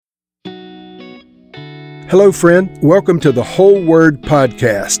Hello, friend. Welcome to the Whole Word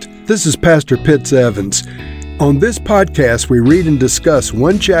Podcast. This is Pastor Pitts Evans. On this podcast, we read and discuss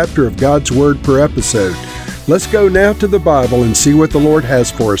one chapter of God's Word per episode. Let's go now to the Bible and see what the Lord has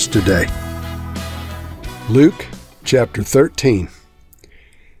for us today. Luke chapter 13.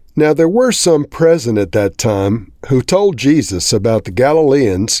 Now there were some present at that time who told Jesus about the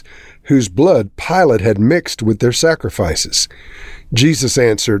Galileans whose blood Pilate had mixed with their sacrifices. Jesus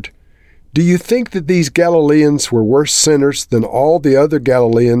answered, "Do you think that these Galileans were worse sinners than all the other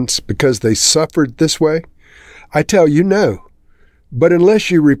Galileans because they suffered this way? I tell you, no. But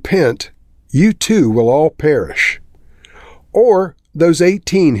unless you repent, you too will all perish. Or those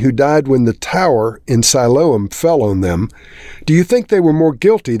 18 who died when the tower in Siloam fell on them, do you think they were more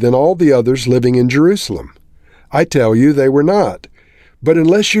guilty than all the others living in Jerusalem? I tell you, they were not. But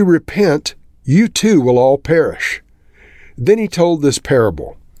unless you repent, you too will all perish." Then he told this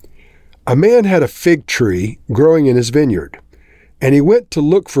parable. A man had a fig tree growing in his vineyard, and he went to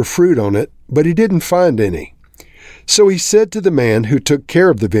look for fruit on it, but he didn't find any. So he said to the man who took care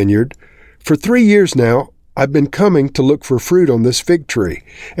of the vineyard, "For 3 years now, I've been coming to look for fruit on this fig tree,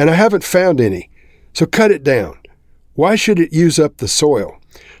 and I haven't found any. So cut it down. Why should it use up the soil?"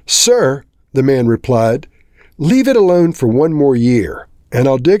 "Sir," the man replied, "leave it alone for 1 more year, and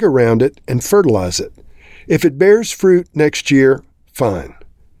I'll dig around it and fertilize it. If it bears fruit next year, fine.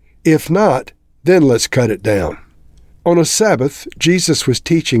 If not, then let's cut it down." On a Sabbath, Jesus was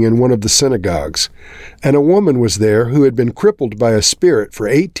teaching in one of the synagogues, and a woman was there who had been crippled by a spirit for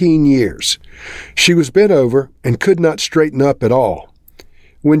 18 years. She was bent over and could not straighten up at all.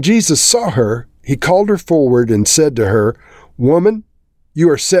 When Jesus saw her, he called her forward and said to her, "Woman,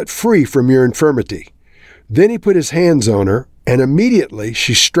 you are set free from your infirmity." Then he put his hands on her, and immediately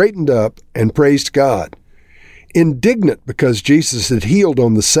she straightened up and praised God. Indignant because Jesus had healed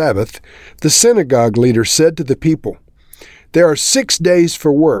on the Sabbath, the synagogue leader said to the people, "There are 6 days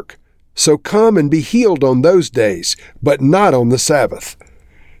for work, so come and be healed on those days, but not on the Sabbath."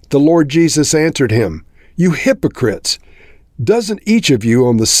 The Lord Jesus answered him, "You hypocrites! Doesn't each of you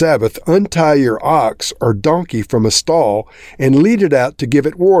on the Sabbath untie your ox or donkey from a stall and lead it out to give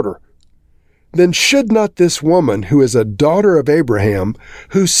it water? Then should not this woman, who is a daughter of Abraham,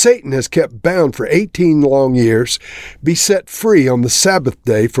 who Satan has kept bound for 18 long years, be set free on the Sabbath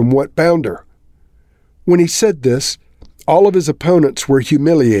day from what bound her?" When he said this, all of his opponents were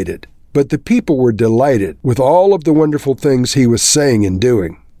humiliated, but the people were delighted with all of the wonderful things he was saying and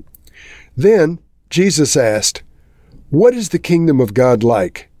doing. Then Jesus asked, "What is the kingdom of God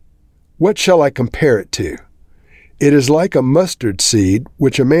like? What shall I compare it to? It is like a mustard seed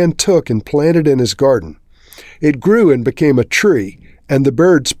which a man took and planted in his garden. It grew and became a tree, and the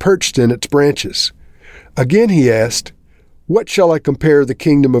birds perched in its branches." Again he asked, "What shall I compare the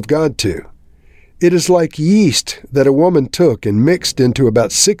kingdom of God to? It is like yeast that a woman took and mixed into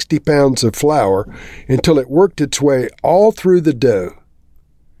about 60 pounds of flour until it worked its way all through the dough."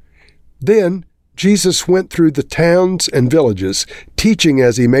 Then Jesus went through the towns and villages, teaching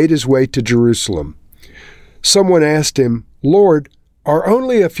as he made his way to Jerusalem. Someone asked him, "Lord, are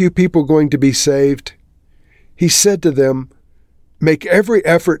only a few people going to be saved?" He said to them, "Make every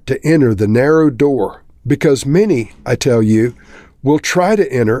effort to enter the narrow door, because many, I tell you, will try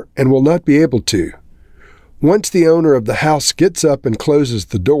to enter and will not be able to. Once the owner of the house gets up and closes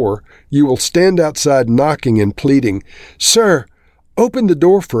the door, you will stand outside knocking and pleading, 'Sir, open the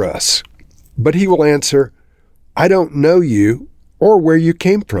door for us.' But he will answer, 'I don't know you or where you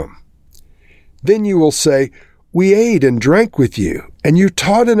came from.' Then you will say, 'We ate and drank with you, and you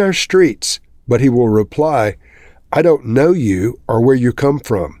taught in our streets.' But he will reply, 'I don't know you or where you come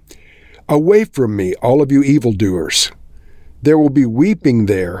from. Away from me, all of you evildoers.' There will be weeping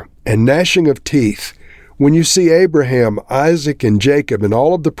there and gnashing of teeth when you see Abraham, Isaac, and Jacob and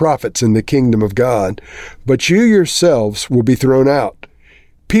all of the prophets in the kingdom of God, but you yourselves will be thrown out.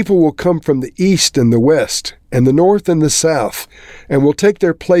 People will come from the east and the west, and the north and the south, and will take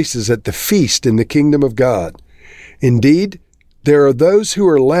their places at the feast in the kingdom of God. Indeed, there are those who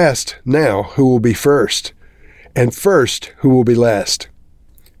are last now who will be first, and first who will be last."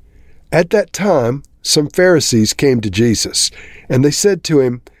 At that time, some Pharisees came to Jesus, and they said to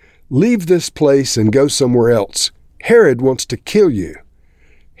him, "Leave this place and go somewhere else. Herod wants to kill you."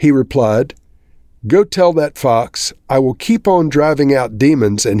 He replied, "Go tell that fox, I will keep on driving out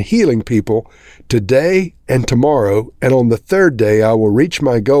demons and healing people today and tomorrow, and on the 3rd day I will reach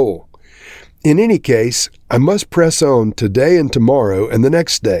my goal. In any case, I must press on today and tomorrow and the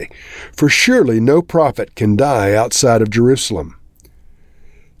next day, for surely no prophet can die outside of Jerusalem.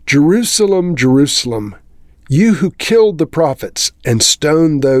 Jerusalem, Jerusalem, you who killed the prophets and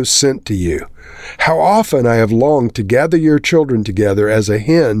stoned those sent to you. How often I have longed to gather your children together as a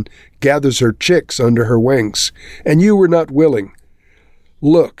hen gathers her chicks under her wings, and you were not willing.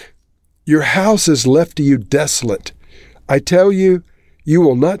 Look, your house is left to you desolate. I tell you, you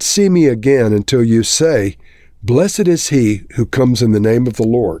will not see me again until you say, Blessed is he who comes in the name of the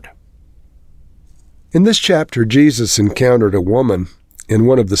Lord. In this chapter, Jesus encountered a woman in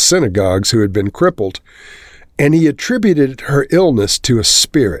one of the synagogues who had been crippled, and he attributed her illness to a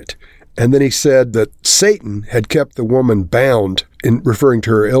spirit. And then he said that Satan had kept the woman bound, in referring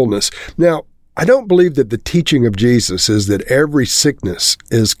to her illness. Now, I don't believe that the teaching of Jesus is that every sickness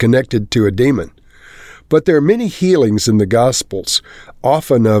is connected to a demon. But there are many healings in the Gospels,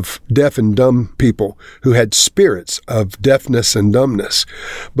 often of deaf and dumb people who had spirits of deafness and dumbness.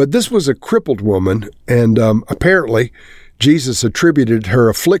 But this was a crippled woman, and apparently Jesus attributed her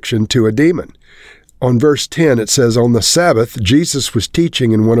affliction to a demon. On verse 10, it says, On the Sabbath, Jesus was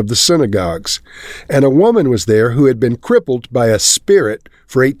teaching in one of the synagogues, and a woman was there who had been crippled by a spirit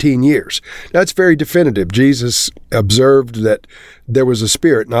for 18 years. That's very definitive. Jesus observed that there was a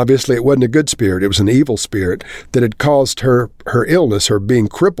spirit, and obviously it wasn't a good spirit. It was an evil spirit that had caused her illness, her being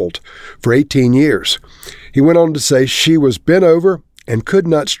crippled for 18 years. He went on to say she was bent over and could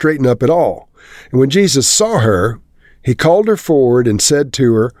not straighten up at all. And when Jesus saw her, he called her forward and said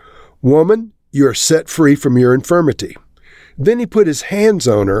to her, Woman, you are set free from your infirmity. Then he put his hands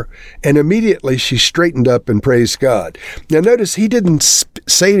on her, and immediately she straightened up and praised God. Now notice he didn't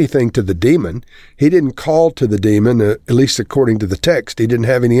say anything to the demon. He didn't call to the demon, at least according to the text. He didn't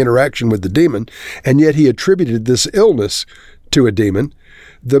have any interaction with the demon, and yet he attributed this illness to a demon.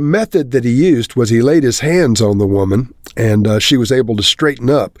 The method that he used was he laid his hands on the woman, and she was able to straighten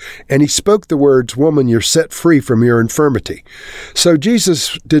up. And he spoke the words, Woman, you're set free from your infirmity. So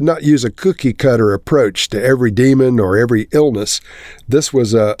Jesus did not use a cookie-cutter approach to every demon or every illness. This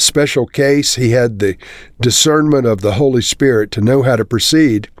was a special case. He had the discernment of the Holy Spirit to know how to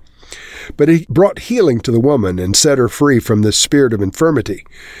proceed. But he brought healing to the woman and set her free from this spirit of infirmity.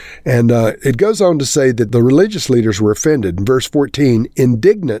 And it goes on to say that the religious leaders were offended. In verse 14,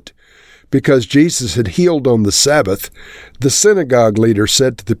 indignant because Jesus had healed on the Sabbath, the synagogue leader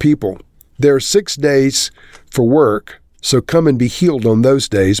said to the people, There are 6 days for work, so come and be healed on those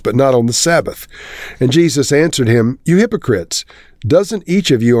days, but not on the Sabbath. And Jesus answered him, You hypocrites! Doesn't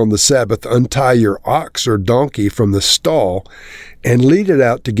each of you on the Sabbath untie your ox or donkey from the stall and lead it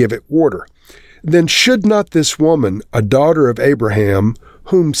out to give it water? Then should not this woman, a daughter of Abraham,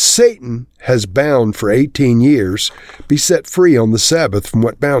 whom Satan has bound for 18 years, be set free on the Sabbath from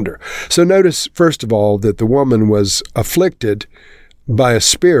what bound her? So notice, first of all, that the woman was afflicted by a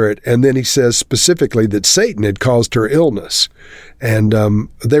spirit, and then he says specifically that Satan had caused her illness. And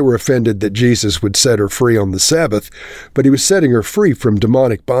they were offended that Jesus would set her free on the Sabbath, but he was setting her free from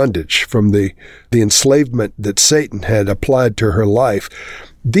demonic bondage, from the enslavement that Satan had applied to her life.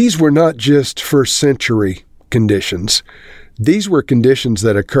 These were not just first century conditions. These were conditions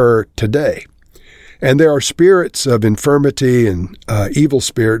that occur today. And there are spirits of infirmity and evil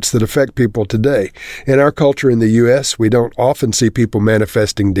spirits that affect people today. In our culture in the U.S., we don't often see people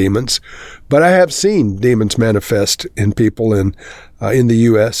manifesting demons, but I have seen demons manifest in people in the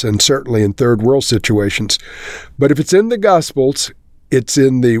U.S. and certainly in third world situations. But if it's in the Gospels, it's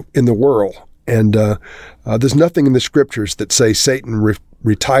in the world. And there's nothing in the Scriptures that say Satan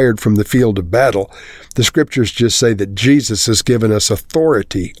retired from the field of battle. The Scriptures just say that Jesus has given us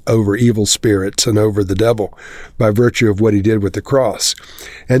authority over evil spirits and over the devil by virtue of what he did with the cross.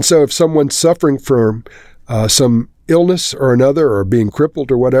 And so if someone's suffering from some illness or another, or being crippled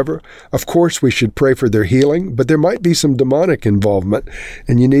or whatever, of course we should pray for their healing, but there might be some demonic involvement,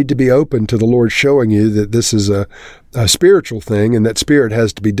 and you need to be open to the Lord showing you that this is a spiritual thing, and that spirit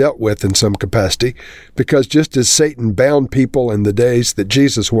has to be dealt with in some capacity, because just as Satan bound people in the days that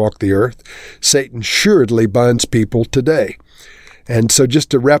Jesus walked the earth, Satan assuredly binds people today. And so just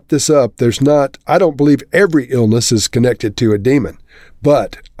to wrap this up, I don't believe every illness is connected to a demon,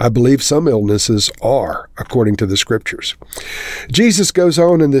 but I believe some illnesses are, according to the Scriptures. Jesus goes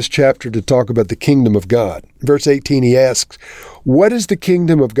on in this chapter to talk about the kingdom of God. Verse 18, he asks, What is the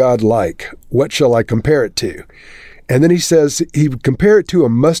kingdom of God like? What shall I compare it to? And then he says he would compare it to a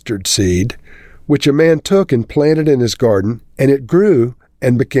mustard seed, which a man took and planted in his garden, and it grew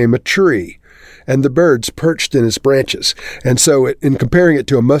and became a tree, and the birds perched in its branches. And so in comparing it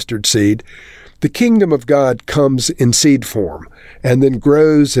to a mustard seed, The kingdom of God comes in seed form and then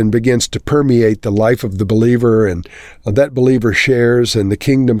grows and begins to permeate the life of the believer, and that believer shares, and the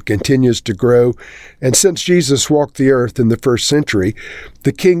kingdom continues to grow. And since Jesus walked the earth in the first century,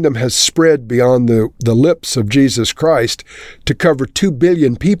 the kingdom has spread beyond the lips of Jesus Christ to cover 2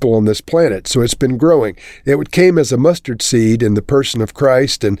 billion people on this planet. So it's been growing. It came as a mustard seed in the person of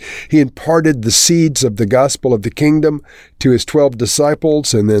Christ, and he imparted the seeds of the gospel of the kingdom to his 12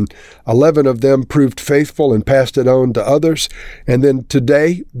 disciples, and then 11 of them proved faithful and passed it on to others. And then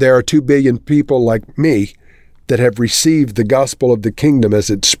today, there are 2 billion people like me that have received the gospel of the kingdom as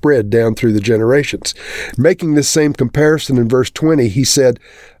it spread down through the generations. Making this same comparison in verse 20, he said,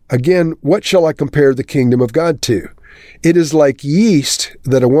 "Again, what shall I compare the kingdom of God to? It is like yeast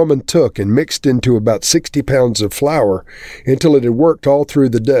that a woman took and mixed into about 60 pounds of flour until it had worked all through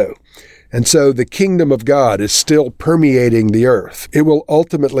the dough." And so the kingdom of God is still permeating the earth. It will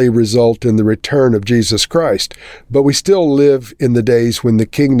ultimately result in the return of Jesus Christ, but we still live in the days when the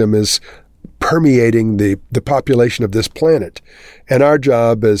kingdom is permeating the population of this planet. And our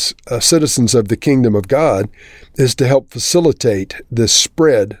job as citizens of the kingdom of God is to help facilitate this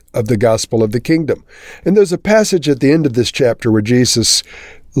spread of the gospel of the kingdom. And there's a passage at the end of this chapter where Jesus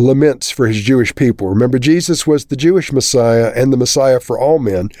laments for his Jewish people. Remember, Jesus was the Jewish Messiah and the Messiah for all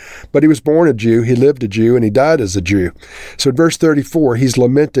men, but he was born a Jew, he lived a Jew, and he died as a Jew. So in verse 34, he's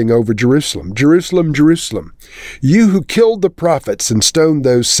lamenting over Jerusalem. "Jerusalem, Jerusalem, you who killed the prophets and stoned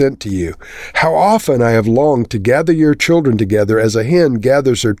those sent to you, how often I have longed to gather your children together as a hen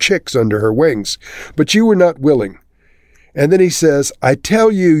gathers her chicks under her wings, but you were not willing." And then he says, "I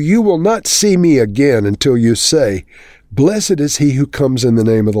tell you, you will not see me again until you say, 'Blessed is he who comes in the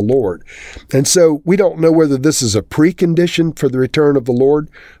name of the Lord.'" And so we don't know whether this is a precondition for the return of the Lord,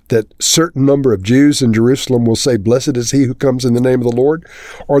 that certain number of Jews in Jerusalem will say, "Blessed is he who comes in the name of the Lord,"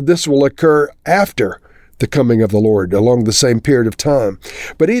 or this will occur after the coming of the Lord, along the same period of time.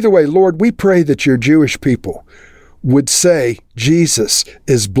 But either way, Lord, we pray that your Jewish people would say Jesus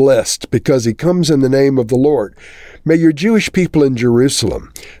is blessed because he comes in the name of the Lord. May your Jewish people in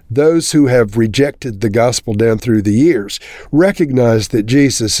Jerusalem, those who have rejected the gospel down through the years, recognize that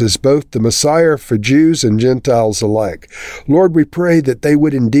Jesus is both the Messiah for Jews and Gentiles alike. Lord, we pray that they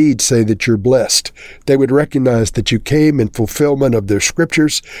would indeed say that you're blessed. They would recognize that you came in fulfillment of their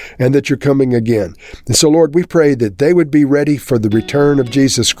scriptures and that you're coming again. And so, Lord, we pray that they would be ready for the return of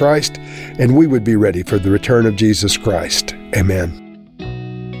Jesus Christ, and we would be ready for the return of Jesus Christ. Amen.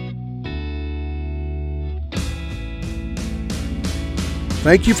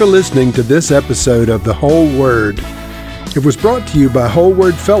 Thank you for listening to this episode of The Whole Word. It was brought to you by Whole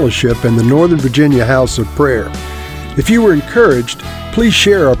Word Fellowship and the Northern Virginia House of Prayer. If you were encouraged, please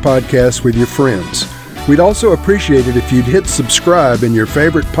share our podcast with your friends. We'd also appreciate it if you'd hit subscribe in your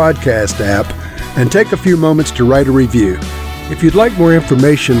favorite podcast app and take a few moments to write a review. If you'd like more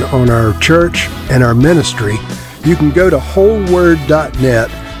information on our church and our ministry, you can go to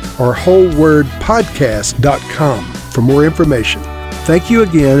wholeword.net or wholewordpodcast.com for more information. Thank you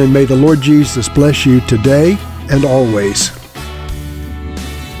again, and may the Lord Jesus bless you today and always.